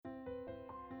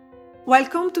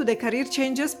Welcome to the Career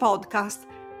Changers podcast,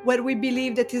 where we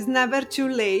believe that it's never too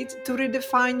late to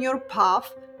redefine your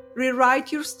path,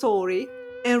 rewrite your story,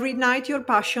 and reignite your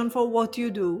passion for what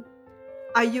you do.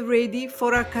 Are you ready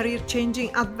for a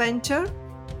career-changing adventure?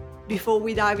 Before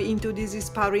we dive into these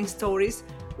inspiring stories,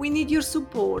 we need your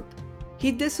support.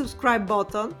 Hit the subscribe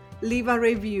button, leave a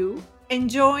review, and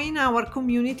join our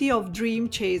community of dream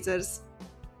chasers.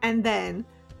 And then,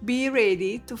 be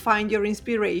ready to find your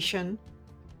inspiration.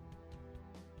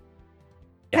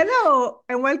 Hello,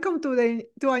 and welcome to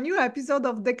a new episode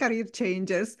of The Career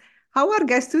Changers. Our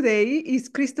guest today is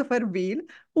Christopher Will,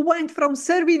 who went from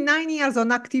serving 9 years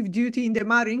on active duty in the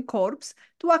Marine Corps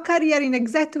to a career in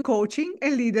executive coaching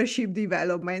and leadership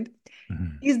development.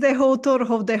 He's the author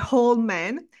of The Whole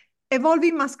Man,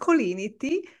 Evolving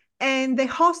Masculinity, and the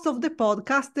host of the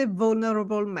podcast, The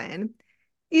Vulnerable Man.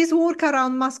 His work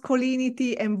around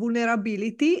masculinity and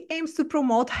vulnerability aims to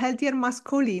promote healthier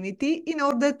masculinity in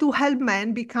order to help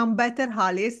men become better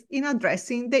allies in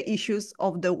addressing the issues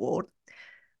of the world.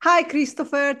 Hi,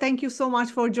 Christopher. Thank you so much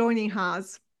for joining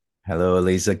us. Hello,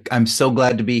 Elisa. I'm so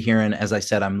glad to be here. And as I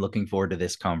said, I'm looking forward to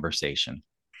this conversation.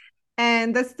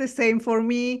 And that's the same for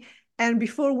me. And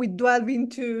before we delve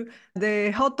into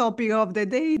the hot topic of the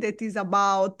day that is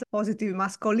about positive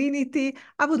masculinity,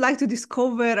 I would like to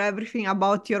discover everything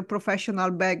about your professional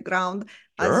background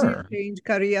as you Sure. change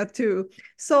career too.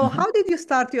 So how did you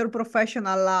start your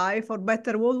professional life, or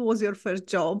better, what was your first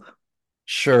job?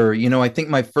 Sure. I think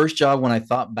my first job when I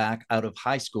thought back out of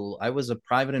high school, I was a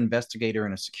private investigator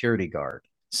and a security guard.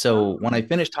 So when I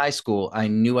finished high school, I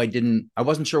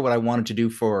wasn't sure what I wanted to do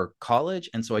for college.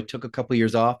 And so I took a couple of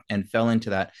years off and fell into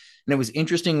that. And it was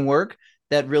interesting work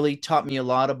that really taught me a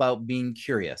lot about being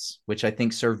curious, which I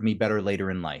think served me better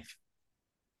later in life.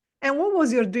 And what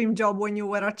was your dream job when you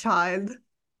were a child?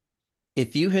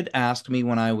 If you had asked me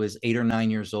when I was 8 or 9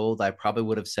 years old, I probably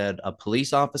would have said a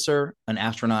police officer, an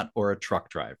astronaut, or a truck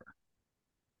driver.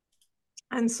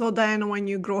 And so then when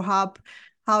you grow up,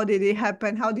 how did it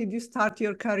happen? How did you start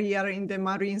your career in the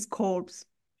Marines Corps?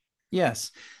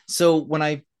 Yes. So when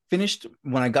I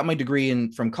got my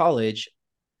degree from college,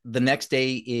 the next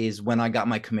day is when I got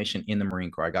my commission in the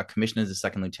Marine Corps. I got commissioned as a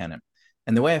second lieutenant.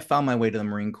 And the way I found my way to the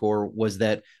Marine Corps was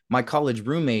that my college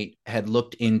roommate had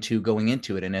looked into going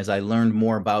into it. And as I learned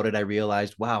more about it, I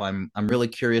realized, wow, I'm really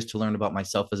curious to learn about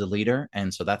myself as a leader.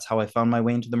 And so that's how I found my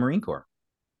way into the Marine Corps.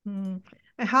 Mm.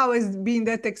 And how has been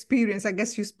that experience? I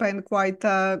guess you spent quite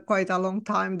a long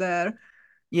time there.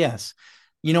 Yes.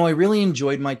 I really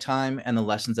enjoyed my time and the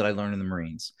lessons that I learned in the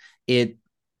Marines. It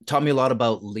taught me a lot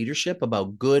about leadership,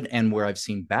 about good and where I've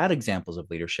seen bad examples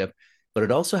of leadership, but it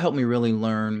also helped me really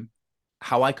learn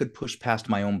how I could push past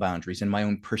my own boundaries and my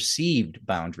own perceived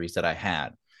boundaries that I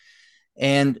had.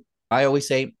 And I always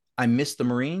say, I miss the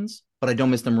Marines, but I don't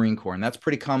miss the Marine Corps. And that's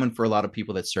pretty common for a lot of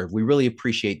people that serve. We really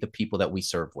appreciate the people that we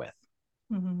serve with.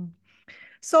 Mhm.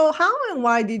 So how and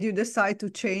why did you decide to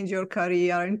change your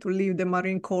career and to leave the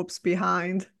Marine Corps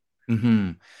behind?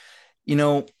 Mm-hmm.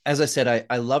 As I said,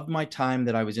 I loved my time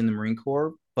that I was in the Marine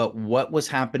Corps, but what was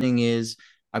happening is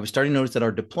I was starting to notice that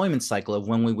our deployment cycle of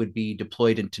when we would be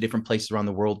deployed into different places around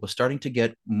the world was starting to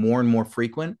get more and more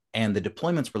frequent, and the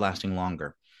deployments were lasting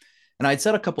longer. And I'd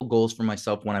set a couple goals for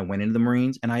myself when I went into the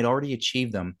Marines, and I'd already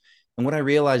achieved them. And what I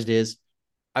realized is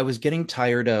I was getting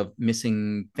tired of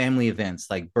missing family events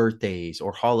like birthdays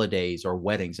or holidays or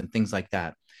weddings and things like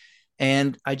that.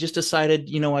 And I just decided,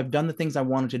 I've done the things I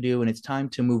wanted to do and it's time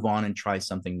to move on and try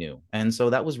something new. And so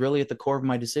that was really at the core of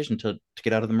my decision to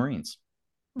get out of the Marines.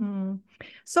 Mm.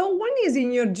 So when is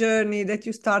in your journey that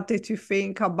you started to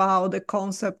think about the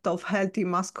concept of healthy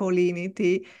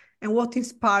masculinity, and what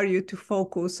inspired you to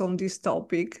focus on this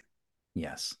topic?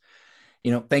 Yes.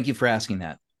 Thank you for asking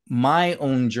that. My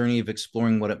own journey of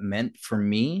exploring what it meant for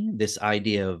me, this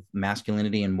idea of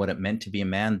masculinity and what it meant to be a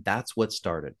man, that's what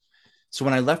started. So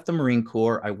when I left the Marine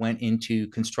Corps, I went into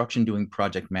construction doing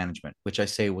project management, which I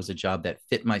say was a job that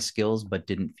fit my skills but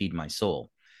didn't feed my soul.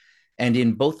 And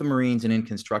in both the Marines and in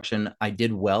construction, I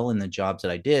did well in the jobs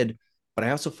that I did, but I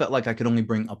also felt like I could only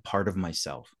bring a part of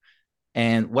myself.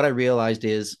 And what I realized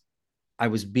is I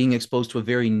was being exposed to a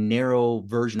very narrow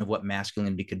version of what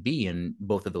masculinity could be in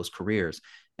both of those careers.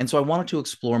 And so I wanted to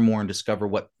explore more and discover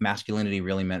what masculinity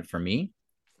really meant for me.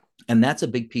 And that's a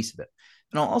big piece of it.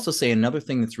 And I'll also say another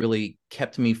thing that's really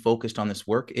kept me focused on this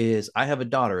work is I have a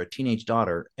daughter, a teenage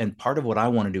daughter, and part of what I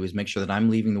want to do is make sure that I'm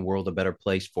leaving the world a better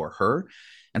place for her.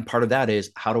 And part of that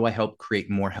is how do I help create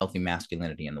more healthy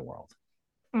masculinity in the world?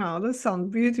 Oh, that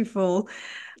sounds beautiful.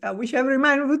 I wish every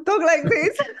man would talk like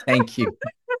this. Thank you.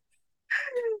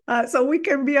 So we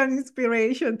can be an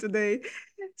inspiration today.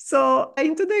 So,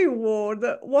 in today's world,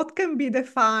 what can be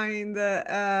defined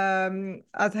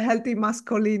as healthy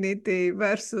masculinity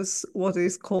versus what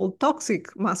is called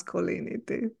toxic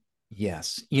masculinity?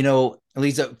 Yes.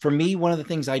 Lisa, for me, one of the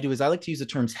things I do is I like to use the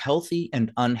terms healthy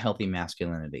and unhealthy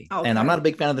masculinity. And I'm Okay. not a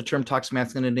big fan of the term toxic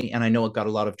masculinity, and I know it got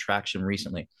a lot of traction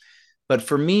recently. But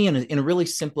for me, in a really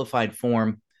simplified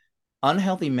form,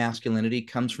 unhealthy masculinity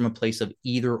comes from a place of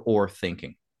either or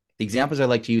thinking. The examples I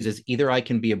like to use is either I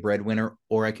can be a breadwinner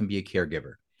or I can be a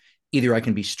caregiver. Either I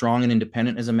can be strong and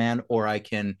independent as a man, or I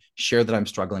can share that I'm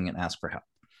struggling and ask for help.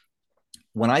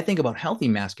 When I think about healthy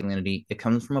masculinity, it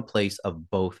comes from a place of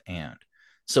both and.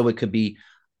 So it could be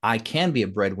I can be a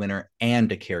breadwinner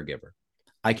and a caregiver.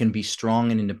 I can be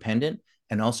strong and independent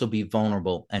and also be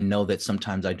vulnerable and know that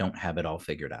sometimes I don't have it all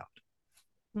figured out.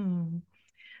 Hmm.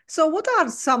 So, what are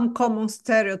some common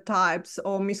stereotypes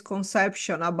or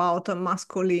misconception about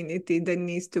masculinity that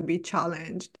needs to be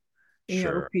challenged, in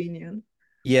your Sure. opinion?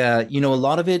 Yeah, a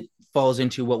lot of it falls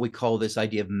into what we call this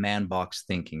idea of man box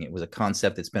thinking. It was a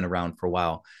concept that's been around for a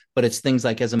while, but it's things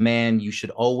like as a man, you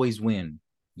should always win.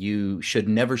 You should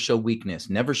never show weakness,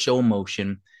 never show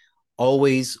emotion,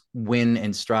 always win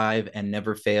and strive and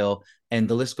never fail. And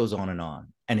the list goes on and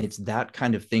on. And it's that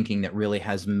kind of thinking that really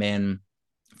has men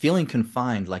feeling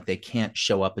confined, like they can't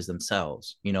show up as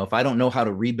themselves. If I don't know how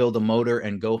to rebuild a motor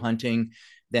and go hunting,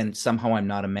 then somehow I'm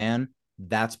not a man.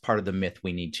 That's part of the myth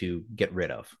we need to get rid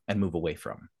of and move away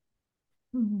from.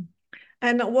 Mhm.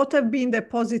 And what have been the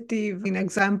positive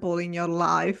example in your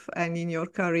life and in your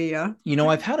career?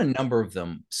 I've had a number of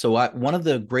them. So one of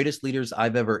the greatest leaders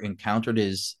I've ever encountered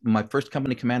is my first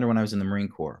company commander when I was in the Marine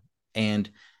Corps. And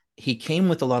he came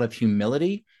with a lot of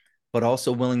humility, but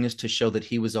also willingness to show that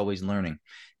he was always learning.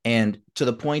 And to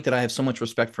the point that I have so much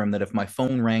respect for him that if my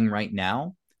phone rang right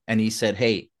now and he said,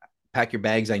 "Hey, pack your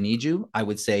bags, I need you," I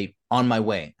would say, "On my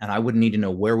way." And I wouldn't need to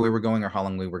know where we were going or how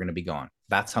long we were going to be gone.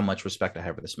 That's how much respect I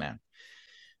have for this man.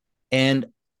 And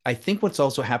I think what's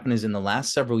also happened is in the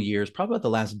last several years, probably about the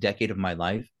last decade of my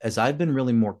life, as I've been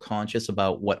really more conscious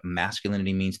about what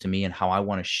masculinity means to me and how I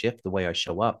want to shift the way I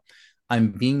show up,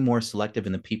 I'm being more selective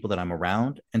in the people that I'm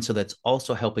around. And so that's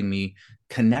also helping me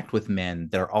connect with men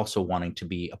that are also wanting to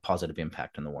be a positive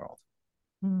impact in the world.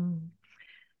 Mm.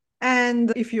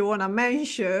 And if you want to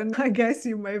mention, I guess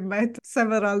you may have met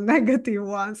several negative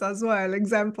ones as well,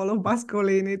 example of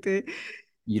masculinity.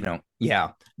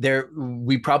 Yeah, there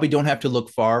we probably don't have to look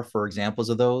far for examples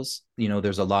of those.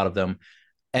 There's a lot of them.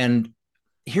 And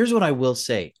here's what I will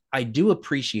say. I do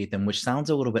appreciate them, which sounds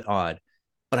a little bit odd,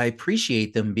 but I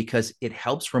appreciate them because it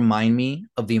helps remind me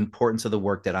of the importance of the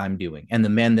work that I'm doing and the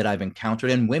men that I've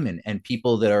encountered and women and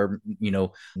people that are,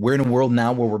 we're in a world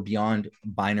now where we're beyond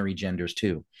binary genders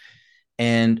too.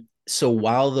 And so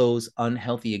while those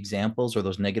unhealthy examples or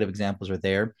those negative examples are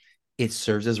there, it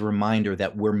serves as a reminder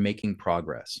that we're making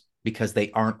progress because they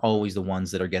aren't always the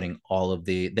ones that are getting all of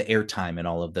the airtime and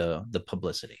all of the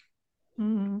publicity.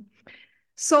 Mm.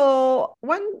 So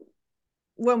when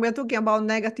we're talking about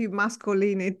negative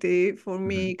masculinity, for Mm-hmm.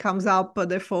 me comes up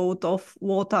the thought of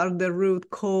what are the root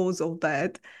cause of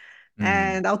that. Mm-hmm.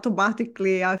 And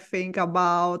automatically I think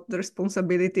about the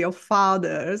responsibility of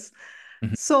fathers.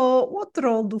 So what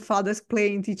role do fathers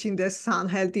play in teaching their son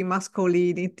healthy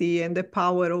masculinity and the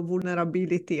power of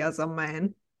vulnerability as a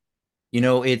man?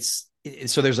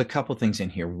 So there's a couple things in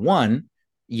here. One,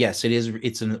 yes,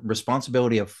 it's a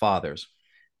responsibility of fathers.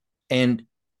 And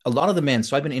a lot of the men,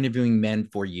 so I've been interviewing men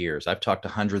for years. I've talked to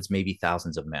hundreds, maybe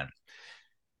thousands of men.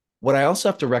 What I also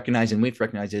have to recognize and we have to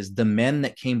recognize is the men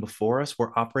that came before us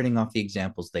were operating off the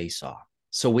examples they saw.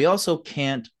 So we also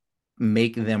can't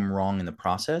make them wrong in the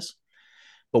process.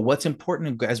 But what's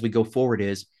important as we go forward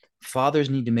is fathers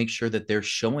need to make sure that they're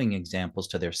showing examples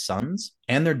to their sons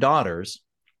and their daughters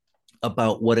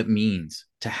about what it means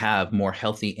to have more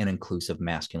healthy and inclusive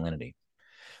masculinity.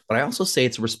 But I also say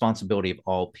it's a responsibility of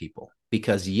all people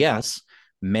because, yes,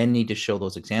 men need to show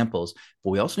those examples,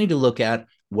 but we also need to look at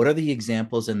what are the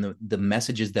examples and the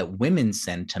messages that women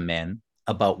send to men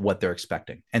about what they're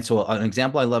expecting. And so, an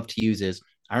example I love to use is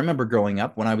I remember growing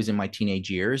up when I was in my teenage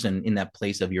years and in that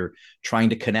place of you're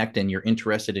trying to connect and you're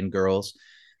interested in girls.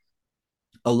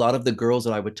 A lot of the girls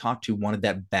that I would talk to wanted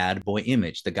that bad boy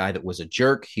image, the guy that was a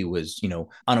jerk. He was,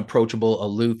 unapproachable,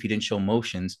 aloof. He didn't show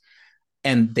emotions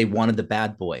and they wanted the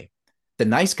bad boy. The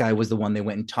nice guy was the one they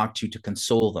went and talked to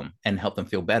console them and help them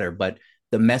feel better. But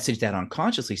the message that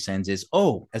unconsciously sends is,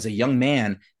 oh, as a young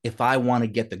man, if I want to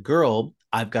get the girl,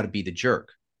 I've got to be the jerk.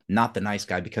 not the nice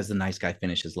guy, because the nice guy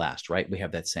finishes last, right? We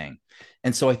have that saying.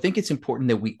 And so I think it's important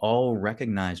that we all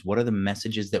recognize what are the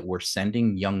messages that we're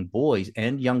sending young boys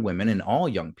and young women and all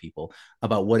young people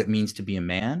about what it means to be a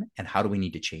man, and how do we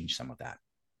need to change some of that.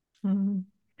 Mhm.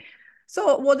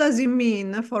 So, what does it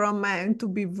mean for a man to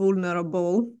be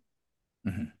vulnerable?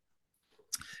 Mm-hmm.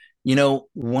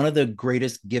 One of the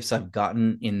greatest gifts I've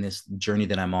gotten in this journey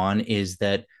that I'm on is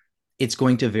that it's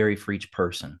going to vary for each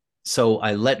person. So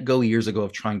I let go years ago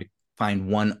of trying to find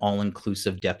one all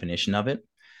inclusive definition of it.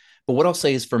 But what I'll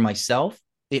say is, for myself,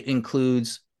 it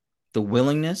includes the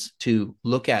willingness to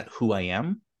look at who I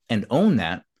am and own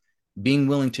that, being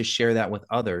willing to share that with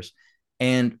others,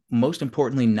 and most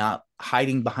importantly, not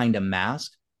hiding behind a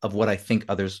mask of what I think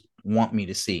others want me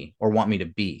to see or want me to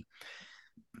be.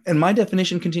 And my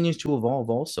definition continues to evolve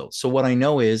also. So what I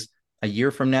know is, a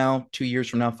year from now, 2 years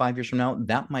from now, 5 years from now,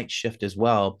 that might shift as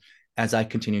well, as I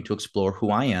continue to explore who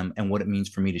I am and what it means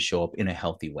for me to show up in a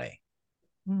healthy way.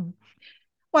 Mm.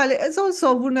 Well, it's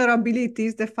also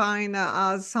vulnerabilities defined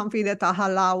as something that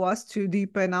allow us to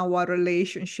deepen our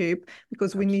relationship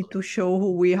because we need Absolutely. to show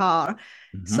who we are.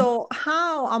 Mm-hmm. So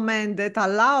how a man that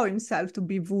allow himself to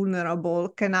be vulnerable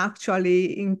can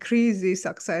actually increase his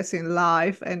success in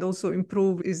life and also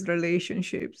improve his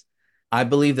relationships? I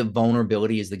believe that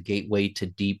vulnerability is the gateway to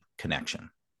deep connection.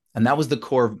 And that was the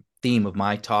core theme of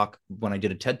my talk when I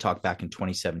did a TED talk back in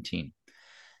 2017.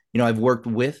 I've worked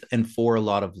with and for a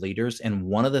lot of leaders. And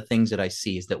one of the things that I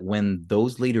see is that when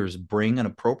those leaders bring an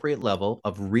appropriate level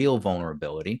of real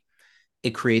vulnerability,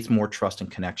 it creates more trust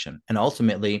and connection. And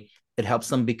ultimately, it helps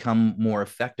them become more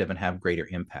effective and have greater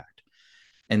impact.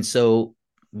 And so,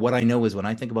 what I know is, when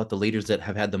I think about the leaders that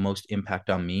have had the most impact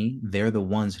on me, they're the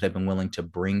ones that have been willing to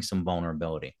bring some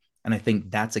vulnerability. And I think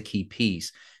that's a key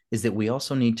piece, is that we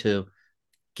also need to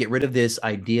get rid of this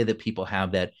idea that people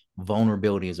have that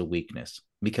vulnerability is a weakness.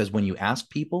 Because when you ask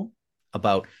people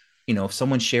about, if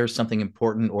someone shares something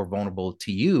important or vulnerable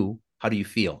to you, how do you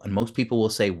feel? And most people will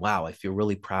say, wow, I feel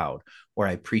really proud, or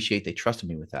I appreciate they trusted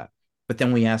me with that. But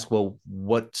then we ask, well,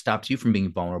 what stops you from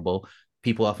being vulnerable?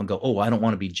 People often go, oh, I don't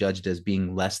want to be judged as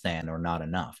being less than or not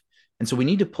enough. And so we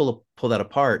need to pull that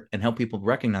apart and help people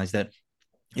recognize that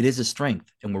it is a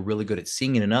strength, and we're really good at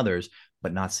seeing it in others,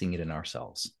 but not seeing it in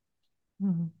ourselves.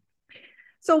 Mhm.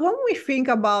 So when we think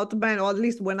about men, or at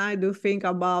least when I do think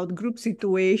about group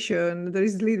situation, there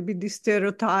is a little bit the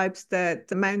stereotypes that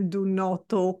men do not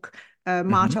talk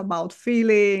much Mm-hmm. about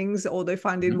feelings, or they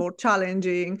find it Mm-hmm. more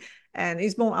challenging, and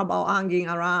it's more about hanging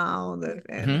around and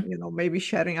Mm-hmm. maybe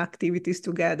sharing activities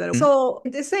together. So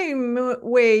in the same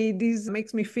way, this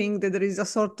makes me think that there is a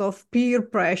sort of peer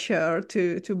pressure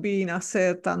to be in a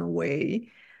certain way.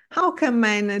 How can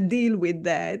men deal with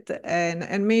that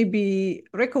and maybe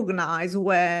recognize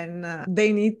when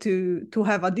they need to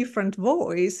have a different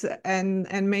voice and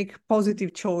make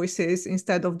positive choices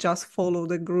instead of just follow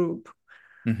the group?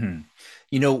 Mm-hmm.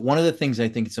 One of the things I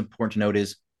think it's important to note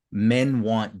is, men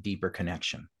want deeper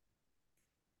connection.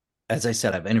 As I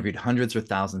said, I've interviewed hundreds or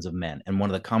thousands of men, and one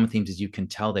of the common themes is, you can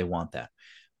tell they want that.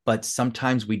 But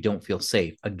sometimes we don't feel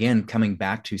safe. Again, coming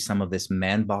back to some of this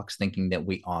man box thinking that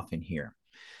we often hear.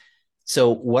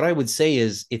 So, what I would say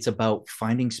is, it's about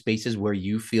finding spaces where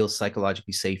you feel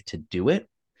psychologically safe to do it,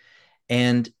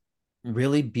 and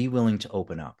really be willing to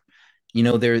open up.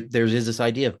 There is this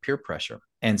idea of peer pressure,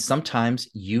 and sometimes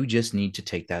you just need to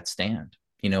take that stand.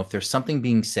 If there's something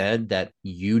being said that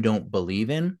you don't believe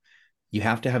in, you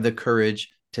have to have the courage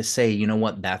to say, you know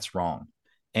what, that's wrong.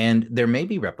 And there may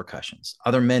be repercussions.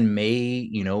 Other men may,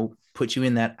 put you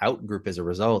in that out group as a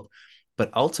result.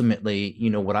 But ultimately,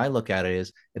 what I look at it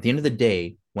is, at the end of the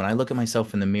day, when I look at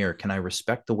myself in the mirror, can I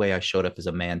respect the way I showed up as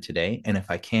a man today? And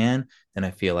if I can, then I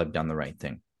feel I've done the right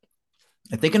thing.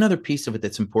 I think another piece of it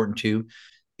that's important too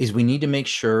is, we need to make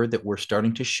sure that we're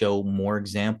starting to show more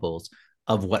examples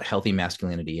of what healthy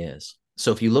masculinity is.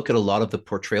 So if you look at a lot of the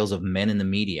portrayals of men in the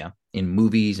media, in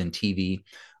movies and TV,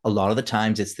 a lot of the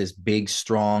times it's this big,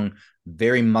 strong,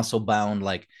 very muscle bound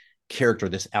like character,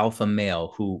 this alpha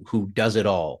male who does it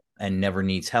all and never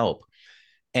needs help.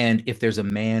 And if there's a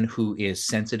man who is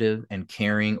sensitive and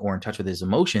caring or in touch with his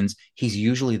emotions, he's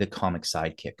usually the comic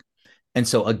sidekick. And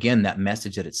so, again, that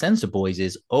message that it sends to boys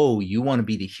is, oh, you want to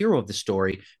be the hero of the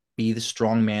story, be the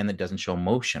strong man that doesn't show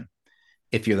emotion.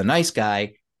 If you're the nice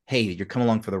guy, hey, you're coming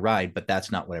along for the ride, but that's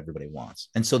not what everybody wants.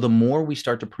 And so, the more we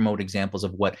start to promote examples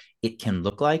of what it can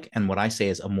look like, and what I say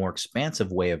is a more expansive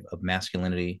way of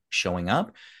masculinity showing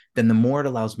up, then the more it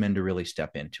allows men to really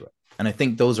step into it. And I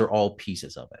think those are all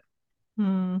pieces of it.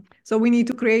 So we need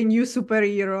to create new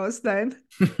superheroes then.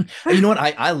 You know what?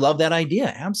 I love that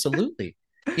idea. Absolutely.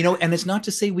 And it's not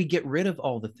to say we get rid of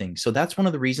all the things. So that's one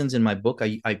of the reasons in my book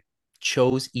I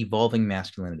chose evolving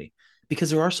masculinity, because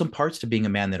there are some parts to being a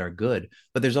man that are good,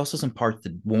 but there's also some parts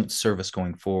that won't serve us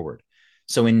going forward.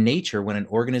 So in nature, when an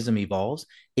organism evolves,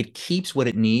 it keeps what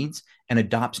it needs and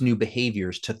adopts new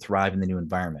behaviors to thrive in the new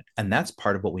environment. And that's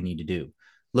part of what we need to do.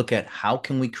 Look at how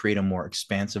can we create a more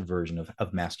expansive version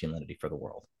of masculinity for the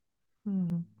world.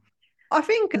 Mhm. I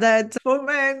think that for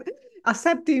men,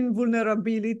 accepting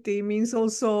vulnerability means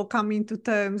also coming to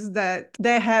terms that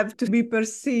they have to be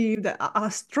perceived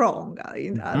as strong at the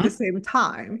Mm-hmm. same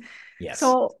time. Yes.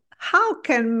 So, how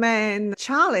can men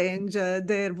challenge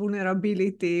their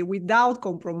vulnerability without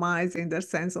compromising their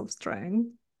sense of strength?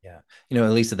 Yeah.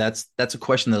 Elisa, that's a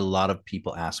question that a lot of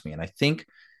people ask me. And I think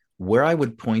where I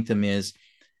would point them is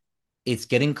it's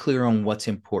getting clear on what's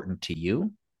important to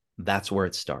you. That's where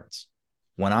it starts.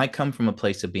 When I come from a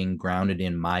place of being grounded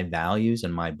in my values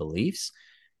and my beliefs,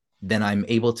 then I'm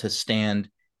able to stand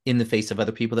in the face of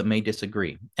other people that may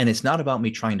disagree. And it's not about me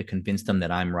trying to convince them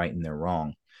that I'm right and they're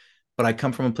wrong, but I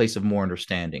come from a place of more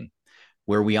understanding.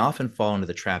 Where we often fall into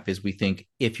the trap is we think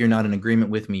if you're not in agreement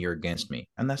with me, you're against me.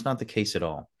 And that's not the case at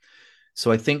all.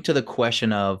 So I think to the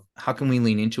question of how can we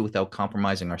lean into it without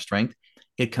compromising our strength,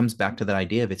 it comes back to that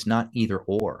idea of it's not either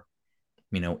or.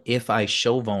 If I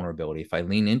show vulnerability, if I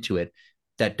lean into it,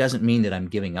 that doesn't mean that I'm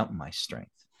giving up my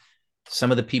strength.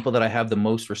 Some of the people that I have the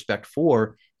most respect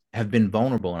for have been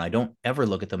vulnerable, and I don't ever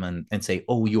look at them and say,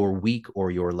 oh, you're weak or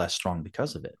you're less strong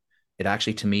because of it. It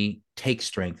actually, to me, takes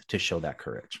strength to show that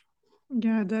courage.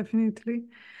 Yeah, definitely.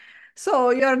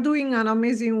 So you are doing an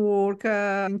amazing work,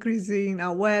 increasing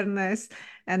awareness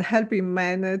and helping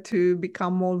men to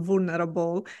become more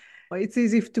vulnerable. It's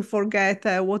easy to forget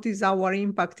what is our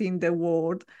impact in the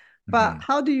world. But Mm-hmm.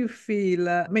 how do you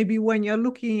feel maybe when you're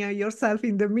looking at yourself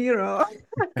in the mirror,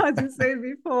 as you said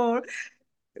before,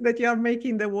 that you are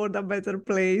making the world a better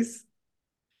place?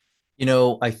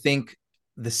 I think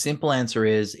the simple answer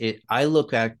is I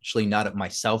look actually not at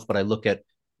myself, but I look at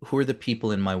who are the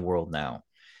people in my world now.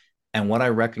 And what I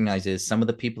recognize is some of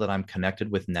the people that I'm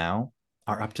connected with now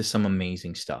are up to some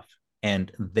amazing stuff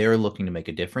and they're looking to make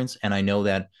a difference. And I know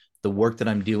that the work that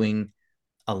I'm doing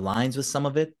aligns with some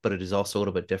of it, but it is also a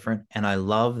little bit different. And I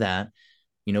love that,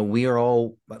 we are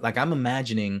all like, I'm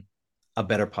imagining a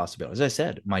better possibility. As I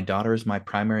said, my daughter is my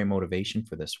primary motivation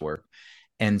for this work.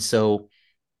 And so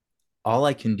all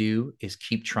I can do is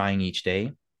keep trying each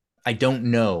day. I don't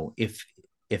know if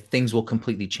things will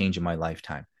completely change in my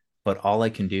lifetime, but all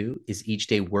I can do is each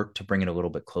day work to bring it a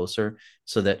little bit closer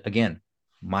so that again,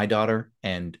 my daughter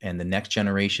and the next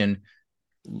generation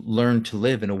learn to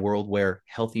live in a world where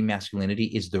healthy masculinity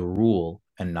is the rule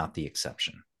and not the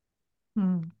exception.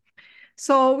 Hmm.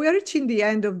 So we're reaching the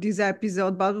end of this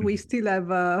episode, but we Mhm. still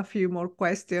have a few more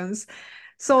questions.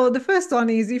 So the first one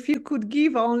is if you could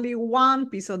give only one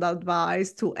piece of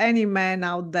advice to any man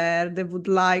out there that would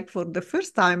like for the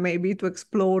first time maybe to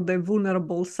explore the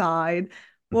vulnerable side,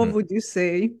 what Mhm. would you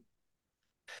say?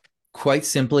 Quite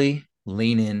simply,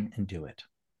 lean in and do it.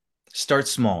 Start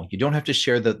small. You don't have to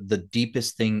share the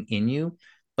deepest thing in you,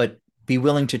 but be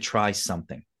willing to try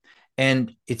something.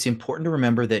 And it's important to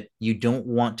remember that you don't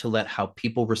want to let how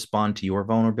people respond to your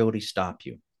vulnerability stop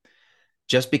you.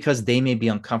 Just because they may be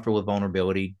uncomfortable with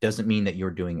vulnerability doesn't mean that you're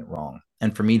doing it wrong.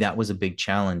 And for me, that was a big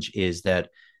challenge is that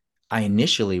I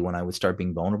initially, when I would start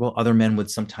being vulnerable, other men would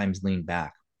sometimes lean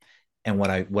back. And what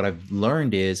I've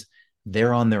learned is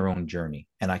they're on their own journey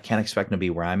and I can't expect them to be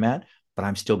where I'm at, but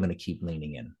I'm still going to keep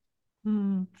leaning in.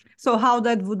 Hmm. So how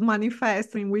that would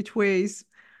manifest, in which ways?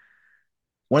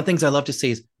 One of the things I love to say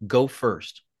is go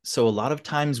first. So a lot of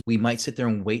times we might sit there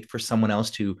and wait for someone else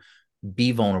to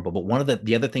be vulnerable. But one of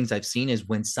the other things I've seen is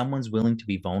when someone's willing to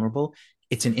be vulnerable,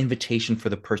 it's an invitation for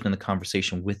the person in the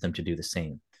conversation with them to do the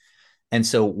same. And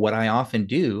so what I often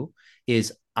do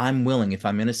is I'm willing, if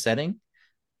I'm in a setting,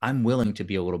 I'm willing to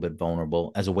be a little bit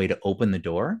vulnerable as a way to open the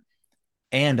door.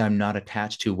 And I'm not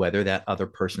attached to whether that other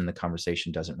person in the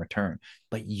conversation doesn't return.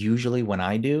 But usually when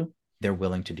I do, they're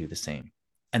willing to do the same.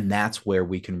 And that's where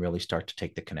we can really start to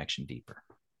take the connection deeper.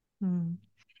 Hmm.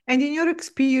 And in your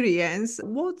experience,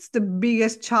 what's the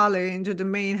biggest challenge the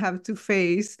men have to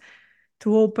face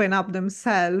to open up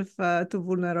themselves to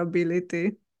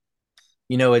vulnerability?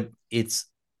 It's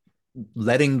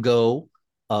letting go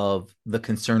of the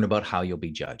concern about how you'll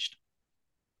be judged.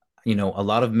 A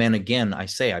lot of men, again, I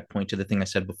point to the thing I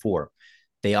said before.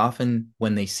 They often,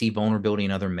 when they see vulnerability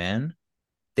in other men,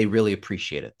 they really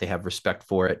appreciate it. They have respect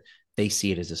for it. They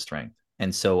see it as a strength.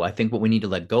 And so I think what we need to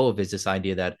let go of is this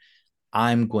idea that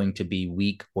I'm going to be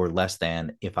weak or less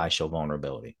than if I show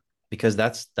vulnerability, because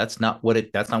that's not what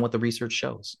the research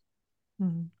shows.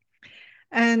 Hmm.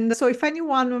 And so if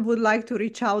anyone would like to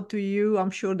reach out to you,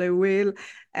 I'm sure they will,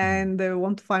 and they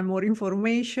want to find more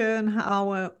information,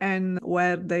 how and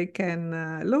where they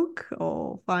can look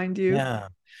or find you. Yeah.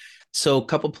 So a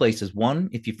couple places. One,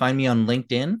 if you find me on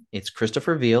LinkedIn, it's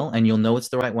Christopher Veal, and you'll know it's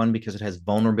the right one because it has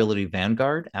Vulnerability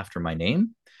Vanguard after my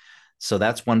name. So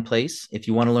that's one place. If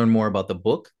you want to learn more about the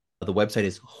book, the website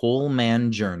is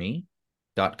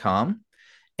wholemanjourney.com.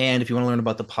 And if you want to learn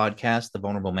about the podcast, The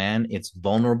Vulnerable Man, it's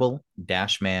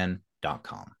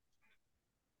vulnerable-man.com.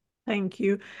 Thank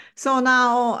you. So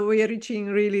now we are reaching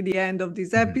really the end of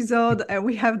this episode, and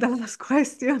we have the last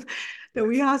question that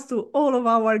we ask to all of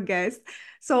our guests.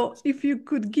 So if you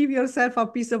could give yourself a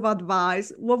piece of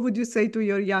advice, what would you say to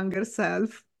your younger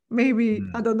self? Maybe,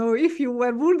 I don't know if you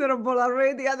were vulnerable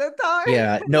already at the time.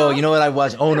 Yeah, no, you know what I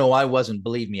was? Oh no, I wasn't.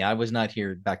 Believe me, I was not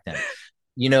here back then.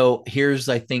 Here's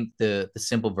I think the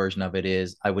simple version of it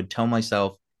is I would tell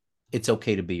myself it's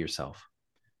okay to be yourself.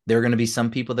 There are going to be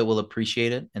some people that will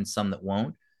appreciate it and some that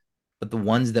won't, but the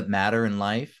ones that matter in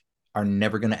life are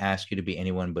never going to ask you to be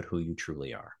anyone but who you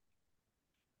truly are.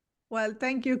 Well,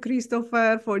 thank you,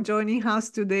 Christopher, for joining us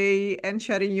today and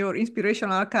sharing your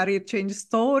inspirational career change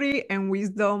story and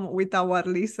wisdom with our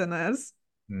listeners.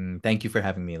 Thank you for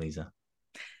having me, Elisa.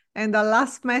 And the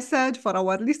last message for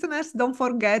our listeners, don't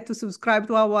forget to subscribe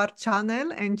to our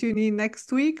channel and tune in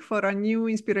next week for a new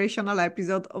inspirational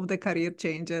episode of The Career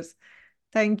Changers.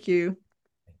 Thank you.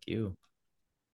 Thank you.